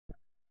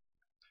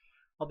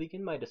I'll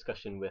begin my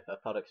discussion with a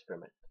thought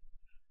experiment.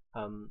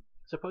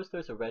 Suppose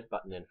there's a red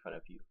button in front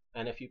of you,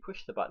 and if you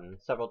push the button,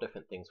 several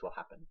different things will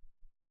happen.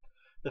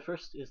 The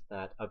first is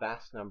that a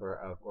vast number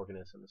of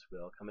organisms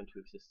will come into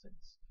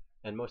existence,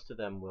 and most of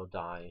them will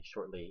die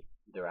shortly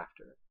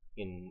thereafter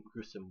in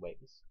gruesome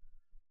ways.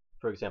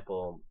 For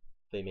example,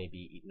 they may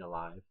be eaten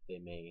alive, they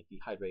may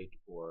dehydrate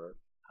or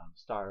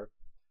starve,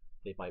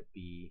 they might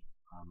be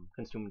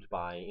consumed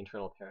by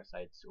internal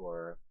parasites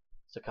or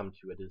succumb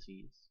to a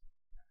disease.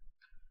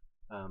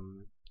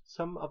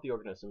 Some of the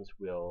organisms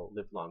will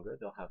live longer,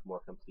 they'll have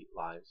more complete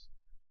lives,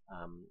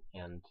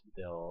 and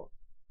they'll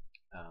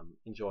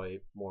enjoy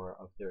more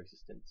of their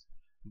existence.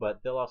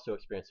 But they'll also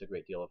experience a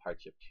great deal of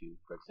hardship too.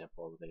 For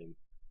example, they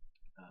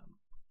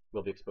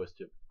will be exposed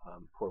to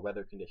poor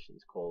weather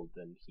conditions, cold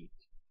and heat.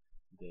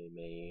 They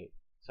may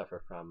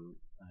suffer from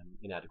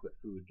inadequate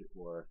food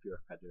or fear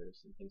of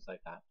predators and things like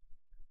that.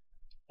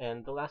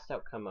 And the last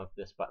outcome of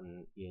this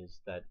button is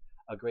that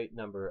a great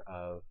number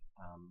of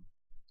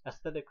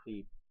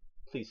aesthetically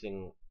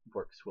pleasing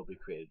works will be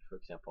created. For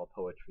example,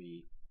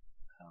 poetry,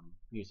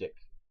 music,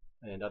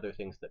 and other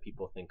things that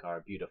people think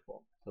are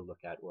beautiful to look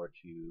at or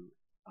to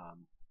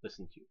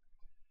listen to.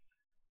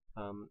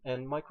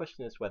 And my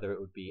question is whether it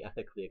would be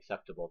ethically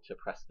acceptable to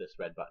press this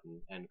red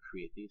button and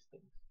create these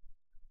things.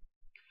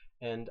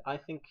 And I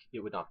think it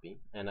would not be,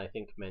 and I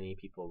think many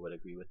people would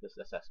agree with this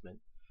assessment,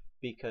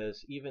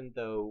 because even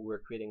though we're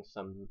creating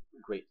some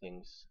great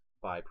things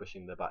by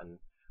pushing the button,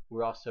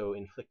 we're also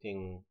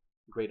inflicting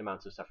great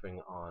amounts of suffering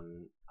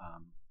on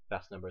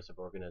vast numbers of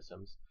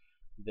organisms.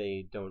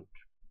 They don't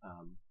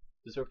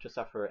deserve to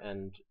suffer,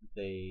 and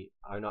they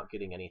are not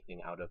getting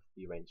anything out of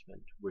the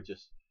arrangement. We're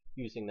just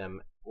using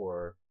them,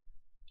 or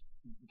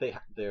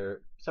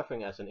they're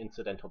suffering as an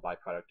incidental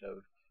byproduct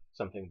of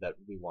something that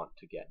we want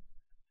to get.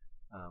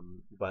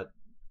 But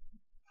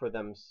for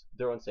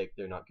their own sake,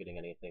 they're not getting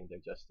anything. They're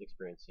just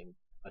experiencing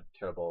a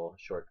terrible,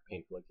 short,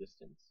 painful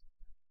existence.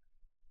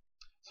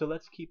 So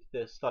let's keep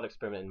this thought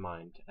experiment in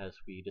mind as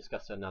we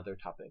discuss another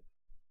topic,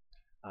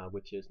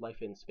 which is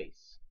life in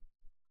space.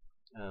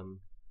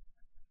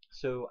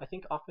 So I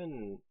think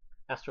often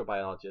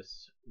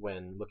astrobiologists,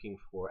 when looking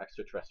for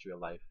extraterrestrial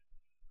life,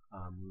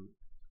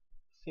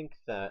 think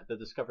that the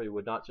discovery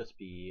would not just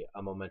be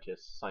a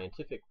momentous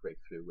scientific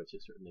breakthrough, which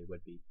it certainly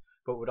would be,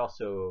 but would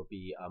also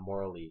be a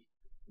morally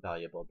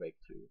valuable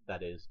breakthrough.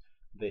 That is,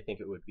 they think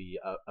it would be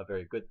a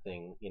very good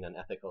thing in an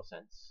ethical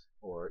sense,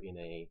 or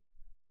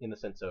in the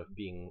sense of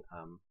being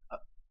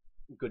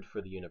good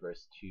for the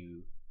universe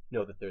to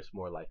know that there's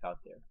more life out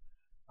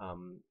there.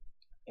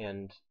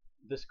 And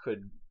this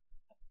could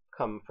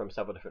come from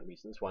several different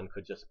reasons. One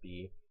could just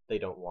be they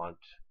don't want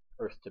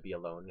Earth to be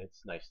alone.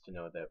 It's nice to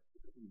know that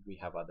we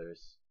have others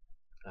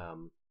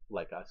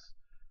like us.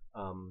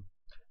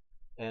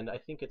 And I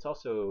think it's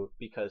also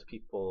because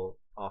people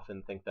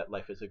often think that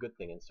life is a good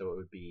thing, and so it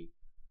would be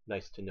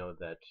nice to know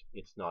that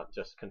it's not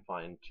just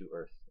confined to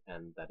Earth,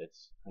 and that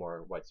it's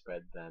more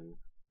widespread than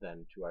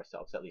to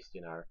ourselves, at least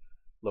in our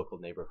local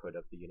neighborhood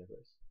of the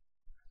universe.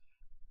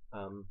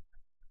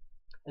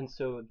 And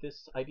so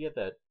this idea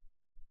that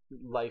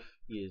life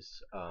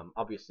is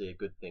obviously a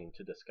good thing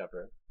to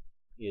discover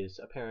is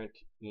apparent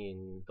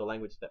in the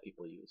language that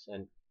people use.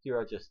 And here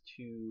are just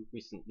two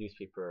recent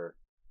newspaper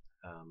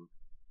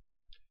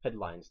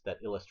headlines that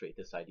illustrate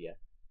this idea.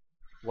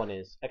 One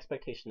is,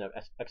 expectation of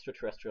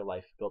extraterrestrial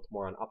life built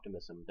more on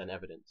optimism than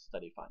evidence,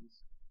 study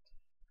finds.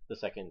 The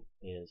second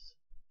is,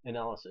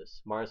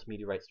 analysis, Mars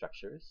meteorite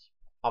structures,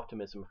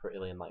 optimism for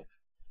alien life.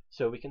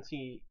 So we can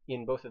see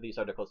in both of these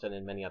articles and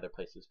in many other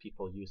places,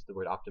 people use the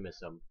word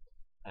optimism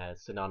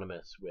as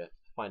synonymous with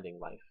finding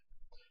life.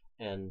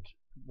 And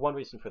one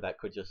reason for that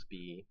could just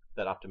be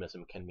that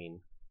optimism can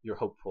mean you're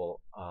hopeful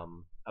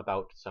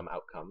about some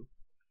outcome,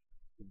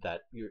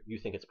 that you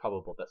think it's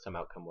probable that some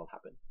outcome will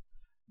happen.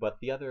 But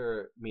the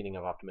other meaning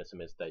of optimism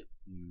is that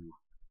you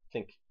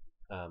think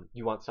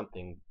you want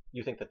something,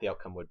 you think that the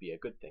outcome would be a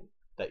good thing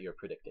that you're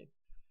predicting.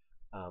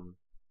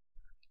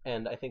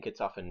 And I think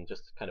it's often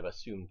just kind of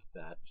assumed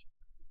that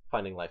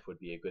finding life would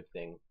be a good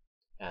thing,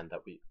 and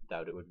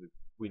that it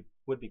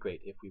would be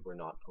great if we were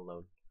not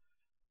alone.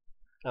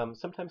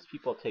 Sometimes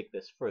people take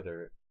this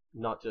further,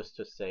 not just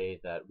to say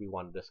that we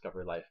want to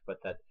discover life,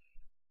 but that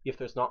if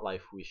there's not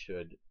life, we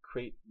should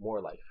create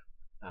more life.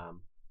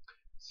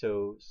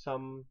 So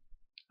some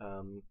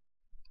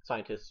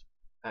scientists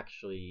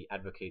actually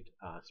advocate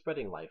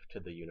spreading life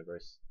to the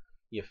universe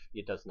if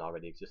it doesn't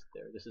already exist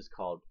there. This is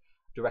called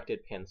directed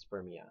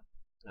panspermia,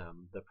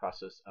 the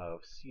process of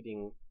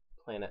seeding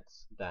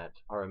planets that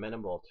are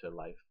amenable to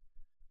life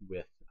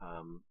with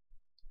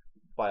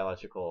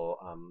biological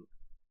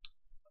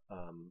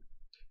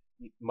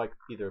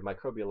either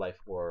microbial life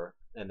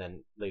and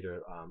then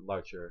later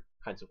larger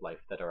kinds of life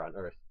that are on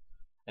Earth,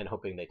 and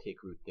hoping they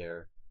take root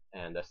there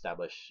and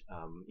establish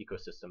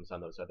ecosystems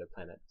on those other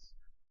planets.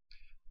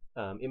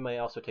 It may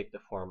also take the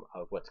form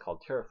of what's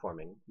called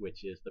terraforming,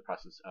 which is the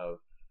process of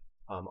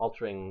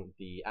altering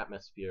the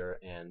atmosphere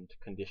and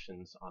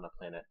conditions on a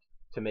planet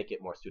to make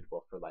it more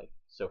suitable for life.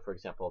 So for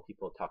example,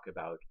 people talk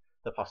about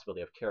the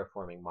possibility of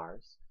terraforming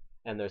Mars,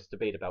 and there's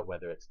debate about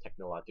whether it's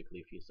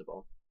technologically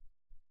feasible.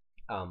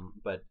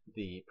 But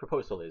the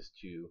proposal is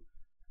to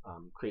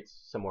create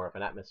some more of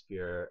an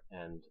atmosphere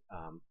and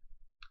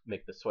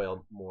make the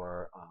soil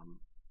more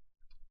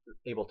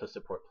able to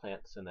support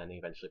plants, and then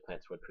eventually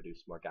plants would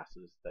produce more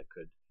gases that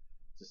could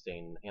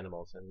sustain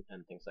animals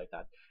and things like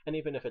that. And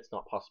even if it's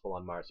not possible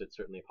on Mars, it's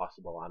certainly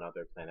possible on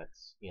other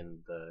planets in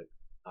the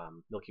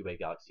Milky Way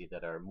galaxy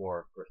that are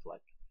more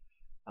Earth-like.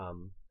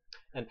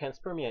 And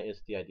panspermia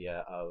is the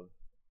idea of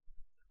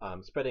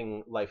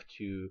spreading life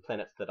to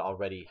planets that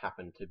already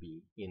happen to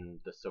be in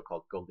the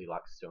so-called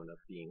Goldilocks zone of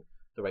being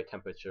the right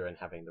temperature and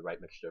having the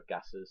right mixture of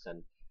gases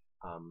and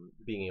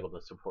being able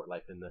to support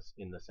life in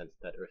the sense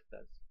that Earth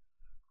does.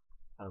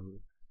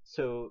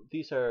 So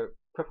these are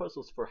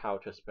proposals for how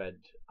to spread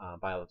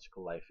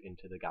biological life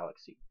into the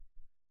galaxy.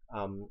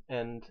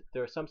 And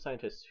there are some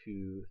scientists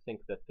who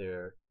think that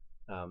they're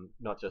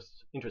not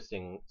just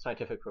interesting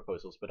scientific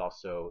proposals, but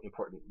also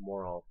important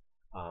moral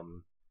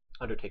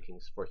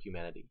undertakings for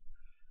humanity.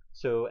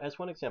 So as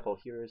one example,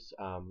 here's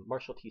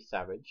Marshall T.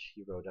 Savage.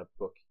 He wrote a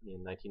book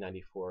in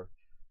 1994,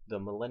 The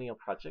Millennial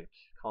Project,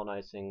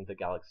 Colonizing the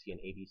Galaxy in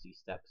 80 Z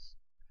Steps.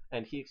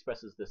 And he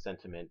expresses this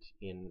sentiment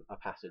in a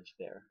passage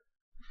there.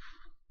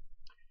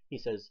 He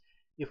says,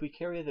 "If we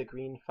carry the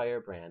green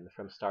firebrand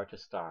from star to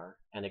star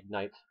and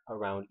ignite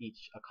around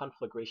each a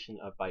conflagration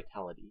of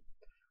vitality,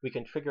 we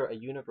can trigger a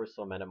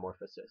universal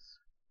metamorphosis.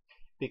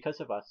 Because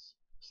of us,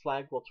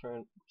 slag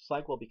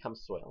will become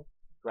soil,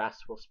 grass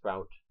will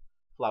sprout,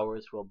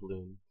 flowers will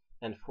bloom,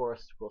 and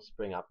forests will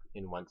spring up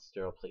in once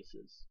sterile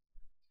places.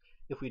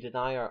 If we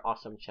deny our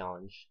awesome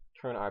challenge,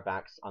 turn our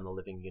backs on the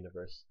living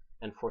universe,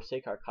 and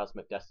forsake our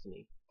cosmic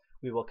destiny,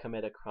 we will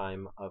commit a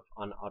crime of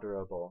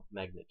unutterable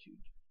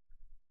magnitude."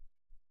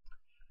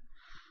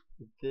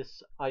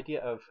 This idea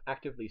of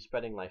actively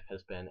spreading life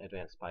has been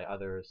advanced by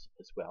others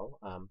as well.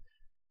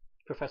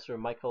 Professor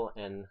Michael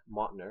N.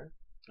 Mautner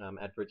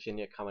at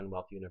Virginia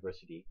Commonwealth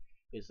University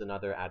is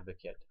another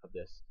advocate of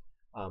this.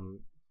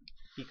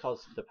 He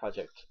calls the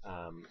project,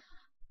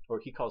 or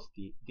he calls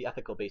the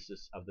ethical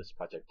basis of this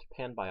project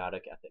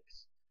panbiotic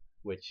ethics,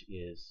 which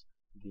is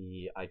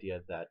the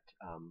idea that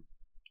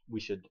we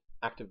should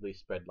actively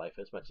spread life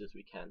as much as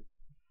we can.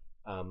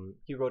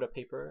 He wrote a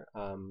paper,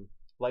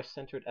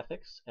 Life-Centered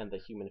Ethics and the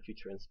Human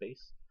Future in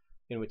Space,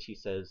 in which he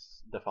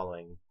says the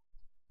following: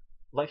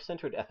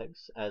 "Life-centered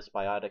ethics as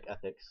biotic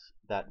ethics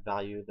that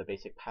value the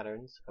basic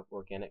patterns of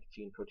organic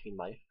gene-protein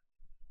life,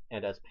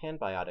 and as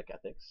panbiotic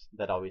ethics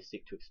that always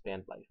seek to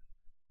expand life,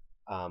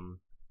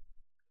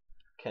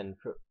 can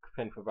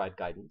provide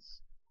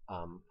guidance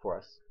for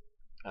us."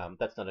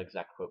 That's not an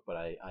exact quote, but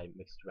I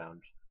mixed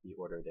around the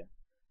order there.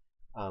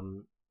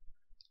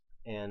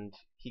 And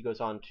he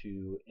goes on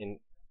to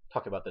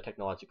talk about the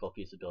technological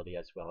feasibility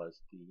as well as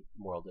the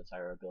moral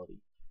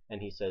desirability.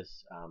 And he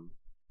says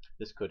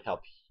this could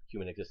help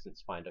human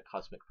existence find a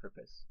cosmic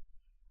purpose.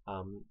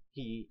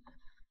 He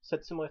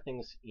said similar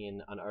things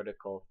in an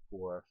article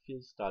for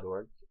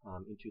phys.org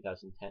in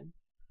 2010.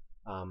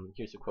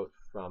 Here's a quote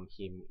from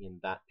him in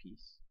that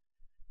piece.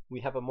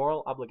 "We have a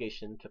moral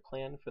obligation to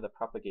plan for the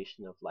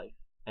propagation of life,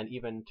 and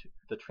even to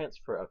the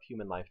transfer of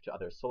human life to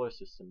other solar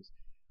systems,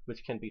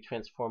 which can be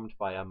transformed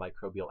by a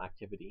microbial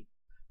activity,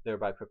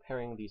 thereby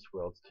preparing these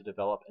worlds to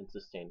develop and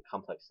sustain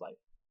complex life.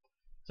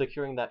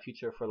 Securing that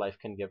future for life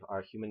can give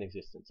our human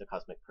existence a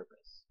cosmic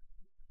purpose."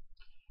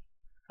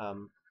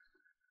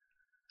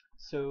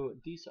 So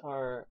these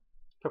are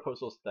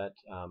proposals that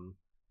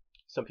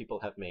some people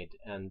have made,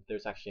 and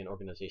there's actually an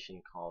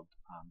organization called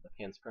the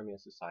Panspermia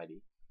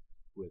Society,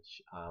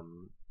 which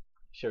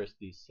shares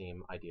these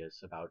same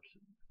ideas about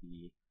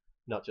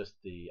not just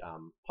the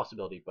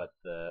possibility, but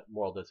the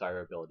moral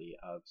desirability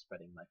of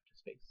spreading life to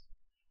space.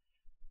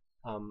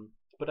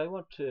 But I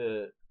want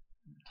to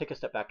take a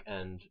step back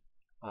and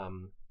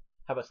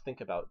have us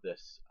think about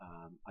this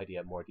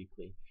idea more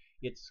deeply.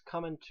 It's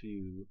common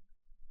to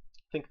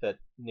think that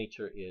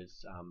nature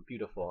is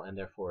beautiful, and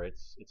therefore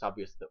it's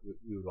obvious that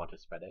we would want to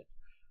spread it.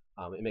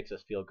 It makes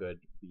us feel good.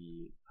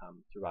 We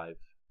derive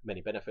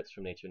many benefits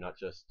from nature, not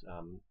just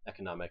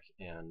economic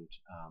and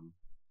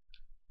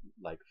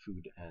like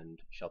food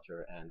and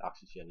shelter and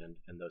oxygen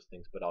and those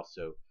things, but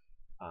also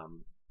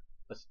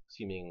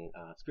seeming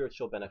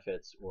spiritual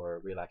benefits or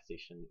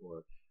relaxation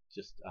or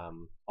just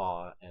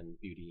awe and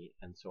beauty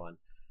and so on.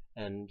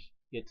 And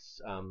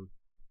it's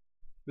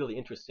really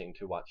interesting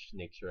to watch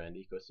nature and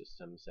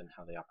ecosystems and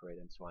how they operate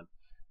and so on.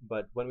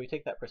 But when we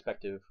take that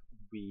perspective,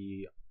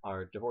 we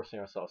are divorcing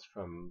ourselves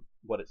from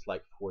what it's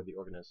like for the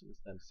organisms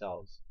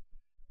themselves.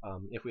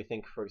 If we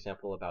think, for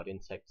example, about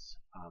insects,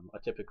 a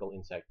typical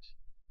insect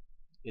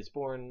is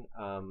born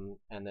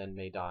and then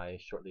may die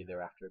shortly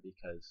thereafter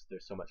because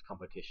there's so much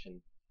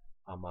competition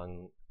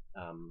among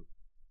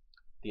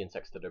the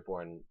insects that are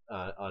born.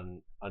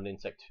 An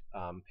insect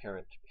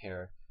parent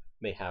pair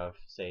may have,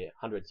 say,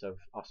 hundreds of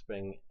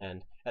offspring,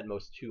 and at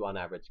most 2 on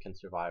average can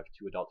survive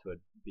to adulthood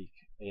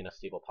in a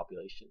stable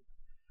population.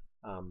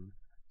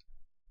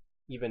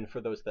 Even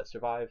for those that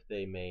survive,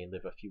 they may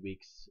live a few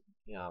weeks,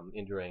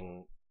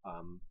 enduring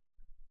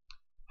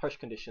harsh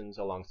conditions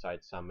alongside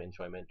some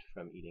enjoyment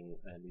from eating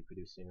and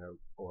reproducing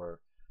or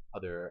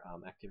other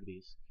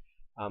activities.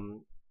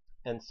 Um,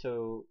 and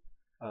so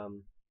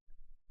um,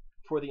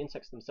 for the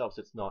insects themselves,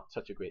 it's not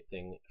such a great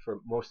thing. For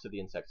most of the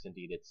insects,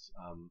 indeed, it's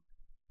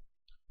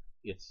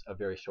a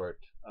very short,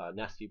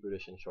 nasty,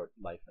 brutish, and short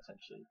life,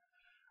 essentially.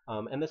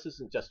 And this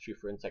isn't just true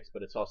for insects,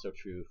 but it's also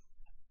true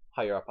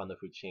higher up on the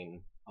food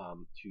chain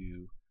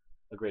to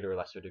a greater or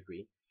lesser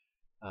degree.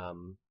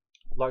 Um,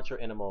 Larger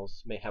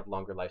animals may have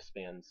longer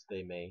lifespans.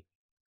 They may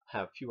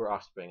have fewer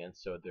offspring, and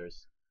so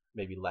there's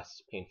maybe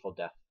less painful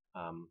death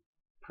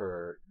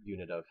per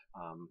unit of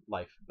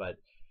life. But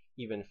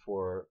even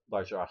for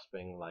larger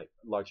offspring, like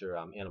larger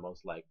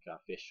animals like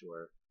fish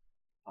or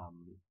um,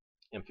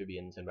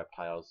 amphibians and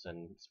reptiles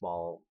and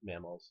small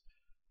mammals,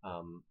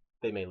 um,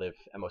 they may live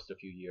at most a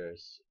few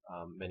years.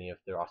 Many of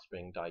their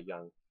offspring die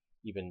young.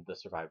 Even the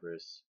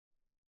survivors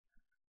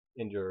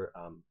endure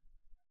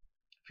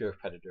fear of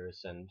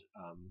predators and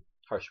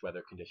harsh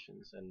weather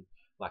conditions and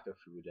lack of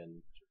food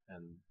and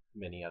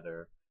many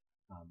other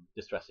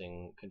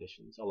distressing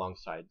conditions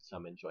alongside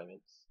some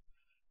enjoyments.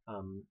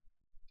 Um,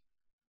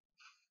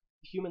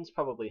 Humans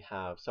probably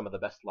have some of the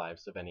best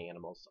lives of any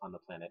animals on the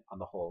planet on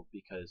the whole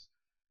because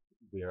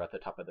we are at the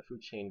top of the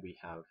food chain. We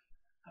have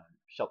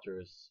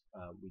shelters.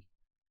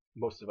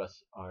 Most of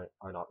us are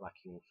not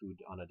lacking food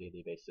on a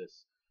daily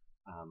basis.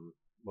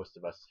 Most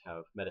of us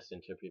have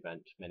medicine to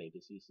prevent many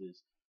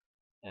diseases,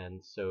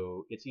 and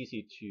so it's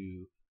easy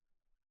to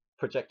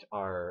project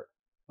our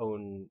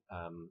own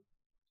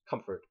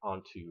comfort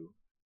onto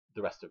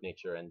the rest of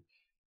nature, and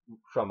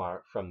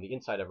from the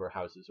inside of our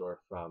houses or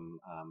from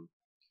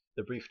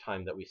the brief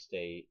time that we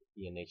stay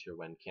in nature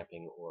when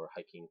camping or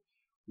hiking,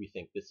 we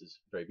think this is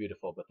very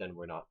beautiful, but then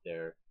we're not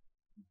there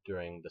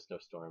during the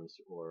snowstorms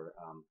or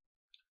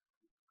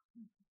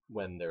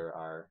when there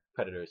are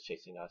predators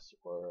chasing us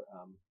or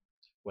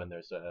when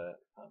there's a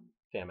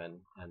famine,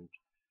 and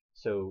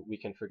so we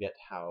can forget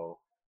how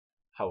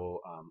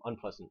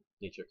unpleasant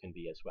nature can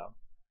be as well.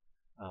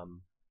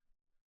 Um,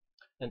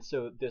 and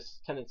so this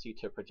tendency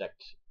to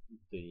project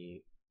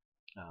the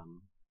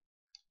um,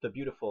 the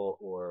beautiful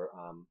or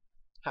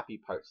happy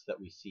parts that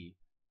we see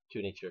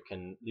to nature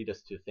can lead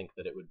us to think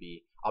that it would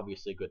be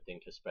obviously a good thing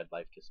to spread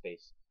life to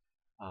space.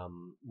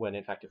 When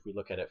in fact, if we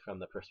look at it from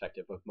the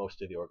perspective of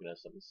most of the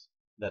organisms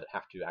that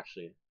have to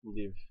actually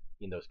live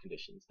in those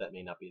conditions, that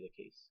may not be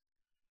the case.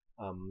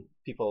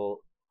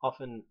 People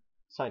often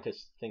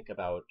scientists think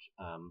about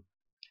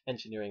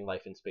engineering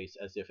life in space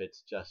as if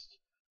it's just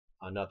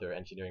another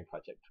engineering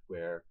project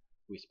where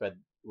we spread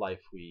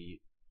life,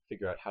 we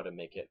figure out how to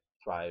make it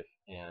thrive,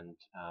 and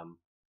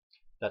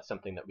that's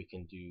something that we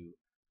can do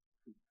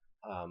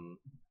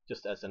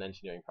just as an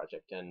engineering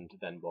project, and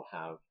then we'll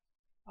have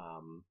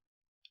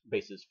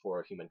bases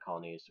for human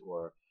colonies,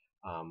 or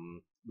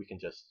we can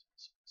just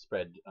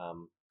spread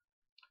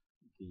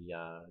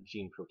the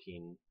gene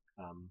protein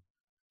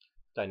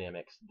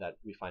dynamics that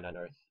we find on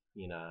Earth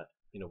in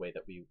a way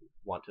that we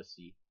want to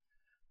see.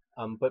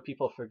 But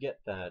people forget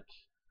that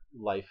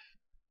life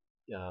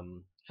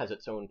has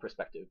its own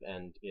perspective,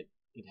 and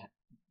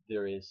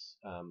there is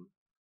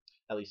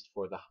at least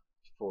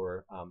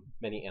for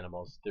many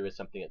animals, there is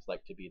something it's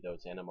like to be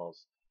those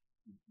animals,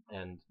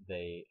 and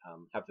they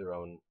have their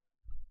own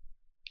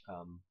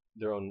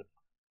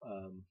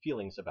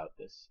feelings about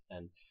this,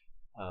 and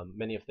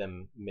many of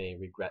them may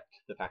regret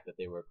the fact that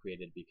they were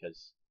created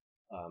because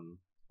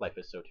life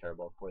is so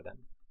terrible for them.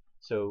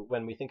 So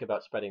when we think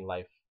about spreading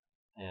life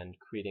and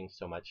creating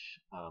so much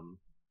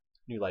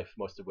new life,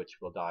 most of which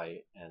will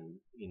die and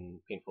in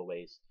painful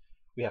ways,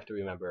 we have to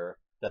remember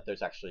that there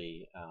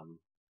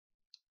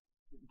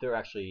are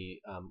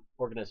actually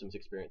organisms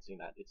experiencing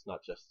that. It's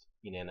not just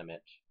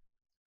inanimate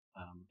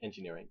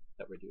engineering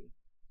that we're doing.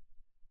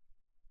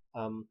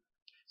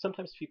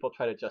 Sometimes people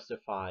try to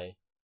justify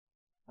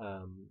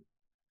um,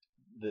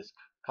 this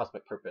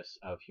cosmic purpose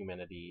of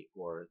humanity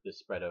or the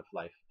spread of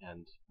life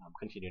and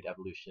continued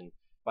evolution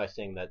by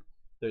saying that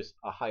there's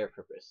a higher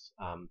purpose,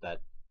 that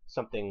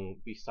something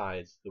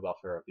besides the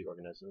welfare of the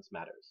organisms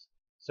matters.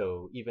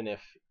 So even if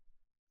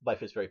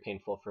life is very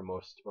painful for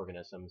most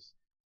organisms,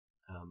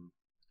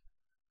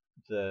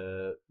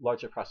 the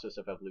larger process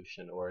of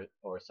evolution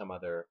or some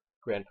other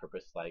grand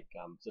purpose like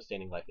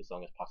sustaining life as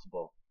long as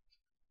possible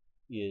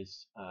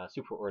is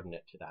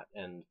superordinate to that,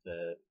 and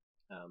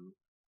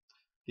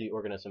the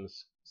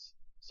organisms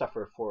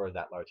suffer for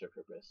that larger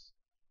purpose.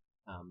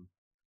 Um,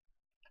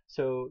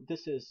 so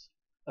this is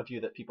a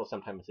view that people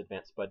sometimes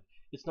advance, but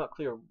it's not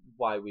clear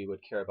why we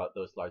would care about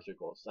those larger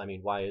goals. I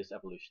mean, why is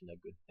evolution a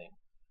good thing?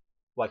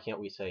 Why can't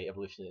we say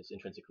evolution is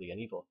intrinsically an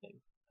evil thing?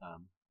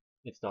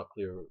 It's not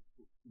clear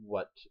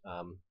what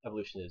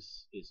evolution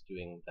is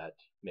doing that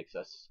makes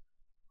us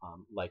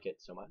like it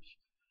so much.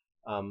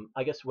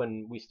 I guess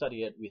when we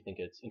study it, we think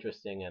it's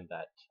interesting and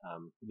that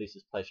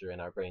releases pleasure in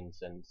our brains,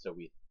 and so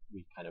we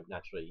kind of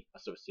naturally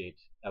associate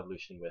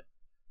evolution with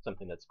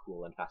something that's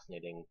cool and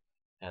fascinating,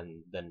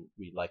 and then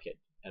we like it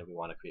and we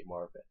want to create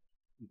more of it.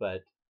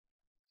 But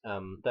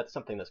that's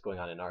something that's going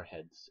on in our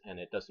heads, and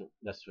it doesn't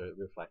necessarily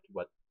reflect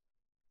what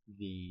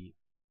the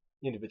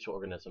individual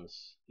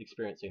organisms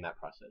experiencing that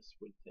process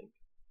would think.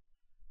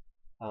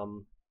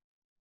 Um,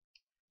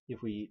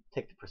 if we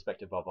take the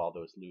perspective of all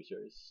those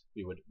losers,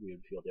 we would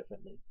feel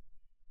differently.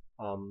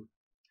 Um,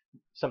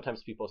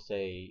 Sometimes people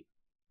say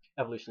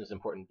evolution is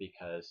important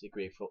because it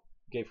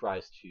gave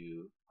rise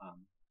to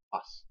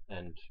us,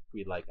 and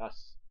we like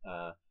us.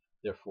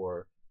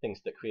 Therefore, things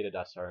that created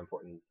us are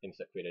important. Things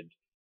that created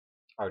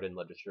art and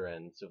literature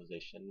and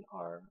civilization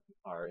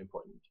are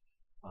important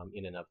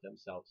in and of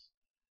themselves.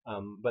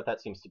 But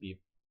that seems to be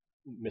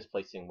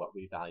misplacing what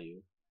we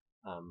value.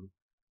 Um,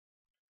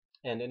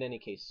 and in any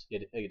case,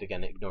 it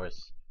again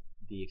ignores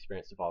the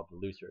experience of all the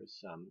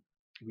losers.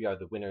 We are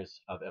the winners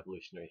of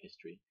evolutionary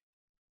history,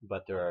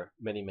 but there are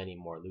many, many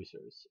more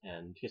losers,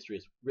 and history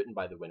is written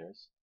by the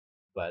winners.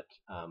 But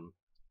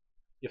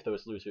if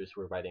those losers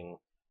were writing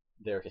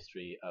their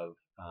history of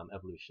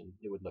evolution,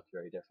 it would look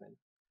very different.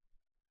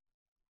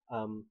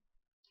 Um,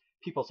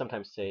 People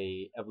sometimes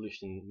say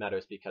evolution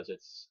matters because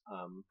it's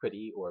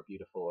pretty or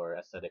beautiful or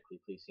aesthetically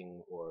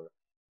pleasing or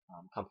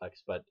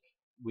complex, but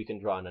we can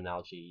draw an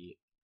analogy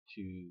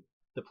to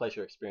the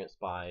pleasure experienced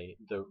by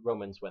the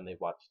Romans when they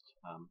watched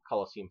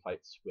Colosseum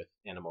fights with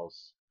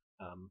animals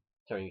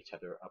tearing each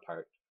other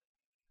apart.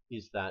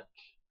 Is that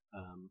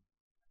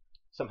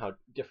somehow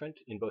different?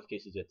 In both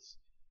cases, it's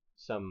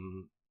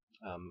some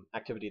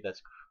activity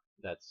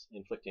that's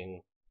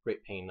inflicting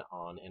great pain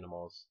on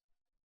animals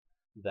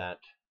that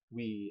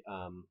we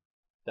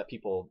that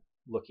people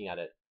looking at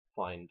it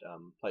find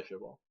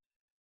pleasurable.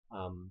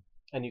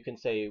 And you can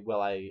say,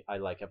 well, I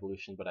like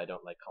evolution, but I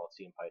don't like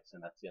Colosseum fights,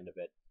 and that's the end of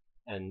it.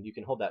 And you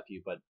can hold that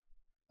view, but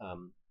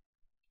um,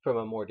 from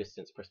a more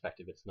distant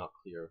perspective, it's not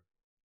clear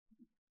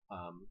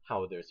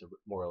how there's a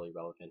morally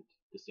relevant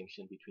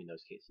distinction between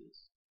those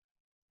cases.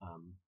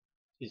 Um,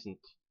 isn't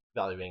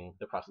valuing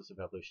the process of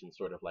evolution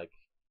sort of like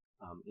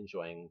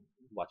enjoying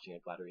watching a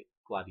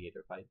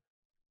gladiator fight?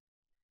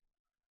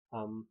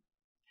 Um,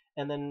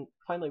 And then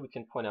finally, we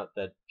can point out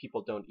that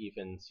people don't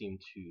even seem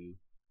to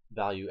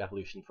value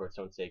evolution for its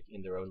own sake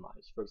in their own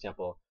lives. For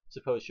example,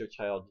 suppose your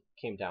child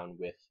came down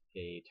with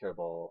a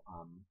terrible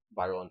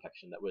viral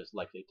infection that was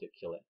likely to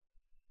kill it.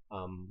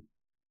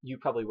 You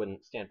probably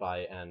wouldn't stand by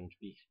and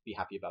be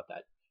happy about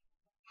that.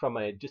 From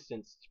a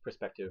distanced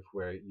perspective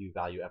where you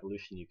value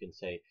evolution, you can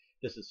say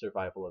this is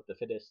survival of the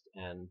fittest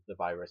and the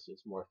virus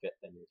is more fit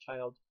than your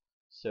child.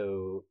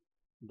 So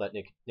let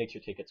nature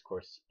take its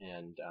course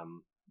and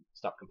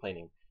stop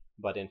complaining.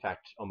 But in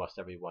fact, almost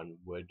everyone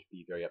would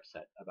be very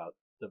upset about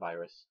the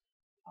virus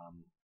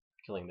um,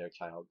 killing their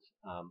child.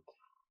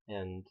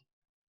 And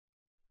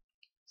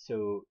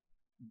so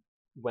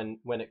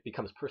when it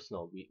becomes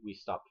personal, we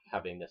stop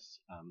having this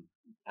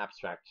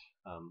abstract,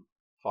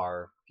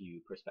 far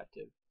view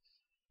perspective.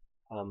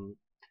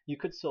 You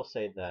could still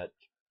say that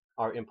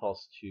our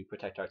impulse to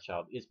protect our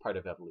child is part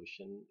of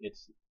evolution.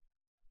 It's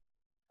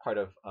part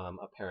of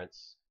a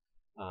parent's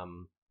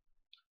um,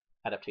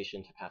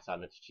 adaptation to pass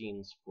on its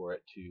genes for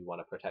it to want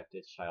to protect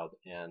its child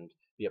and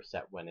be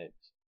upset when it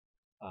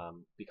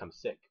becomes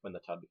sick, when the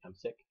child becomes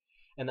sick.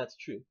 And that's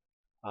true.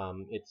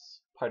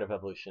 It's part of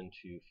evolution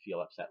to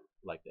feel upset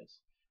like this.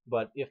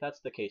 But if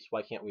that's the case,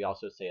 why can't we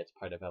also say it's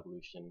part of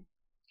evolution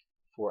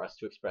for us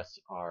to express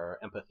our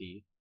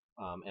empathy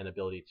and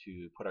ability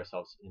to put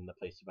ourselves in the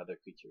place of other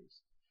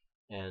creatures?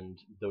 And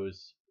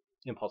those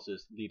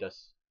impulses lead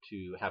us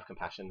to have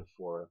compassion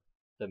for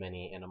the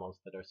many animals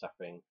that are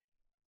suffering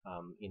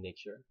in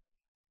nature.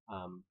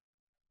 Um,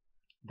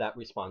 that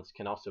response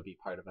can also be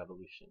part of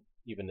evolution,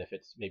 even if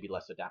it's maybe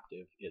less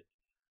adaptive. It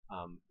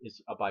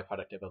is a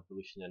byproduct of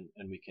evolution,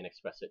 and we can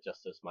express it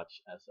just as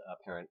much as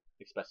a parent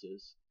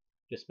expresses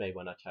dismay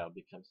when a child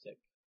becomes sick.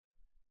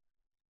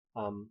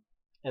 Um,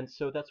 and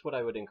so that's what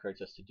I would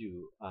encourage us to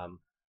do.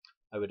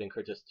 I would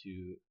encourage us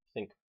to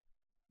think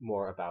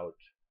more about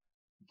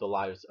the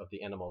lives of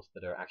the animals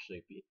that are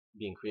actually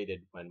being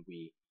created when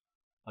we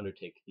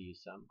undertake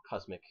these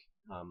cosmic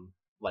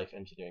life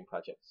engineering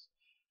projects.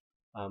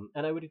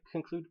 And I would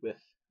conclude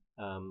with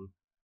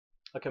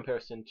a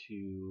comparison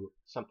to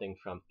something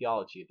from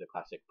theology, the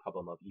classic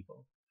problem of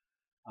evil.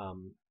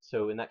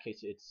 So in that case,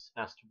 it's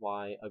asked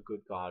why a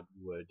good God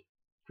would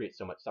create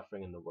so much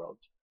suffering in the world.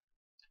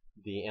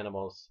 The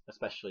animals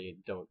especially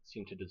don't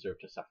seem to deserve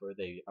to suffer.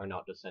 They are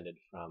not descended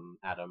from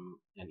Adam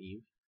and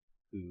Eve,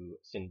 who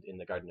sinned in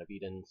the Garden of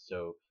Eden,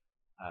 so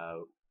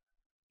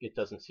it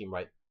doesn't seem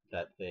right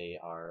that they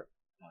are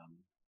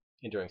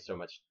enduring so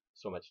much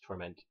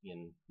torment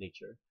in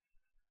nature.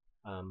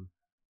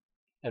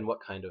 And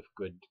what kind of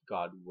good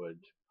God would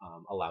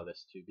allow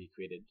this to be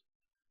created?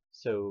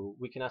 So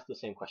we can ask the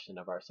same question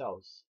of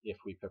ourselves if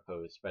we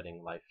propose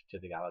spreading life to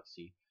the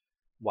galaxy.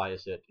 Why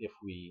is it, if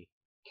we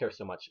care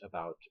so much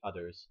about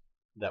others,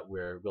 that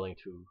we're willing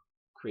to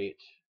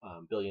create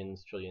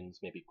billions, trillions,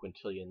 maybe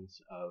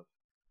quintillions of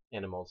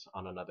animals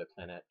on another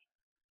planet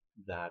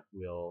that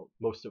will,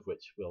 most of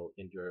which will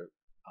endure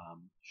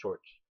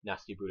short,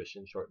 nasty, brutish,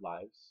 and short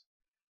lives?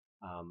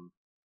 Um,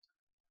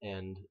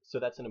 And so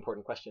that's an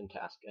important question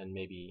to ask, and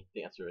maybe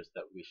the answer is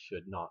that we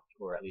should not,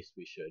 or at least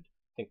we should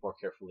think more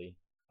carefully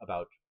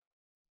about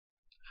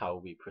how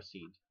we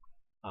proceed.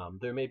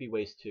 There may be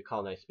ways to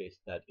colonize space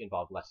that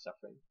involve less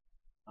suffering.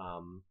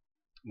 Um,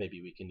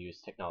 Maybe we can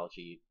use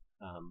technology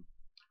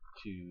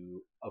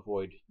to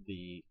avoid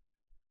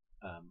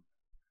um,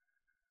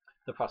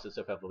 the process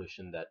of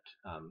evolution that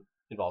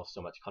involves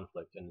so much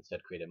conflict, and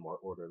instead create a more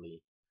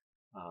orderly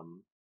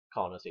um,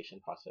 colonization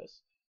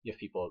process. If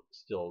people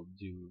still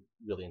do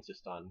really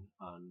insist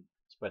on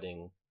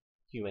spreading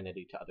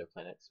humanity to other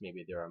planets,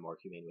 maybe there are more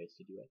humane ways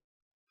to do it.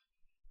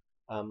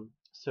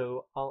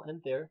 So I'll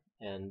end there,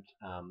 and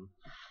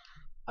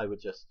I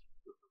would just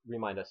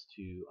remind us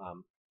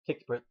to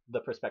take the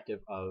perspective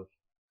of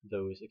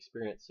those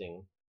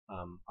experiencing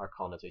our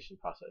colonization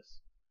process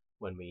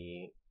when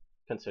we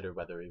consider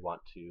whether we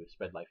want to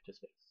spread life to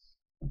space.